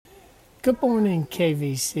Good morning,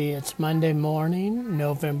 KVC. It's Monday morning,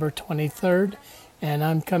 November 23rd, and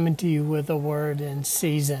I'm coming to you with a word in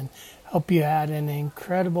season. Hope you had an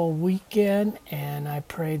incredible weekend, and I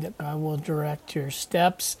pray that God will direct your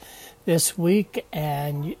steps this week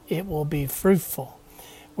and it will be fruitful.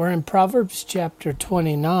 We're in Proverbs chapter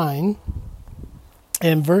 29,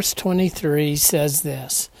 and verse 23 says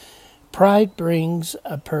this: Pride brings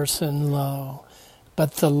a person low,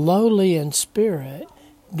 but the lowly in spirit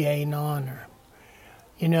gain honor.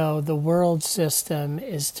 You know, the world system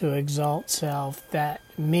is to exalt self, that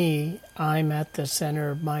I'm at the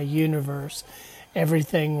center of my universe.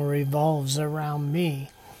 Everything revolves around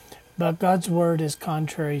me. But God's word is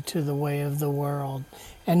contrary to the way of the world.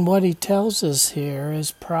 And what he tells us here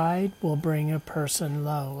is pride will bring a person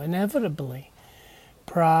low. Inevitably,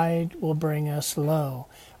 pride will bring us low.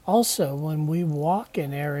 Also, when we walk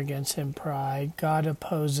in arrogance and pride, God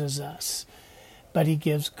opposes us. But he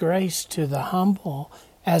gives grace to the humble,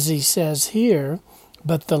 as he says here,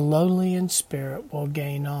 but the lowly in spirit will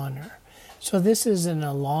gain honor. So this isn't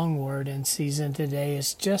a long word in season today.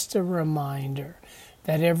 It's just a reminder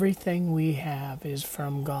that everything we have is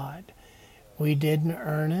from God. We didn't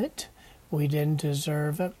earn it. We didn't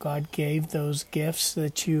deserve it. God gave those gifts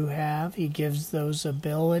that you have. He gives those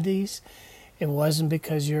abilities. It wasn't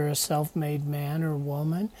because you're a self-made man or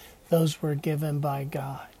woman. Those were given by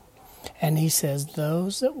God. And he says,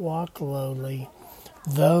 those that walk lowly,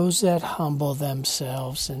 those that humble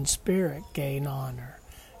themselves in spirit gain honor.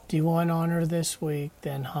 Do you want honor this week?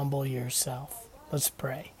 Then humble yourself. Let's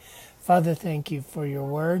pray. Father, thank you for your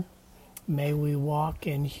word. May we walk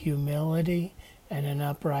in humility and an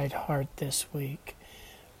upright heart this week.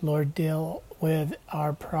 Lord, deal with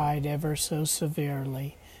our pride ever so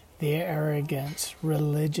severely, the arrogance,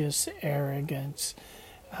 religious arrogance,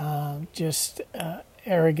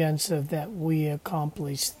 arrogance of that we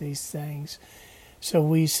accomplish these things. So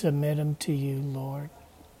we submit them to you, Lord.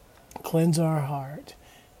 Cleanse our heart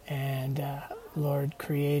and, Lord,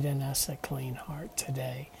 create in us a clean heart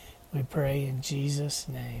today. We pray in Jesus'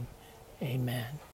 name. Amen.